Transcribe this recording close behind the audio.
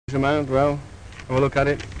Amount, well, have a look at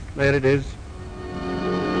it. There it is.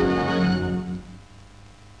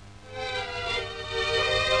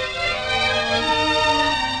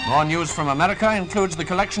 More news from America includes the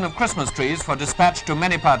collection of Christmas trees for dispatch to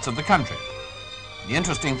many parts of the country. The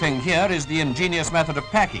interesting thing here is the ingenious method of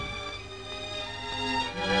packing.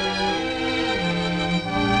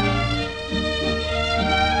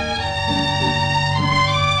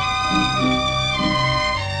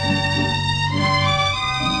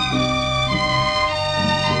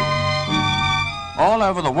 All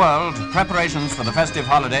over the world, preparations for the festive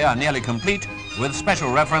holiday are nearly complete, with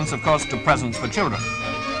special reference, of course, to presents for children.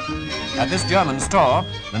 At this German store,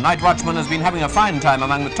 the night watchman has been having a fine time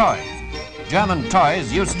among the toys. German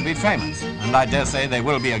toys used to be famous, and I dare say they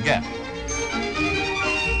will be again.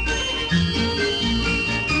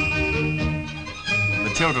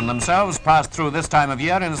 The children themselves pass through this time of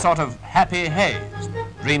year in a sort of happy haze,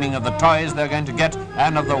 dreaming of the toys they're going to get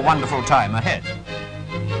and of the wonderful time ahead.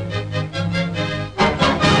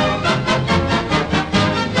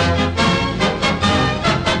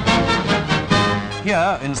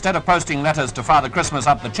 Here, instead of posting letters to Father Christmas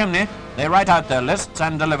up the chimney, they write out their lists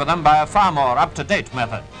and deliver them by a far more up-to-date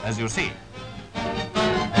method, as you see.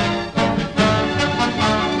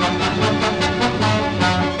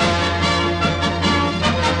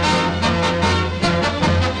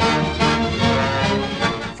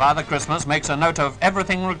 Father Christmas makes a note of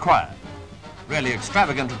everything required. Really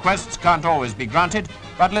extravagant requests can't always be granted,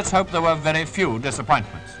 but let's hope there were very few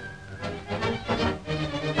disappointments.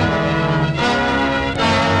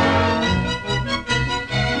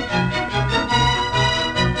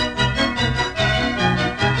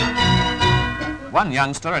 One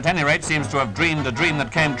youngster, at any rate, seems to have dreamed a dream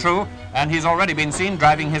that came true, and he's already been seen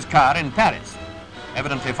driving his car in Paris.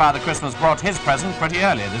 Evidently, Father Christmas brought his present pretty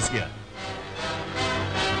early this year.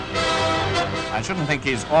 I shouldn't think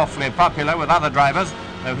he's awfully popular with other drivers,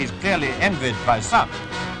 though he's clearly envied by some.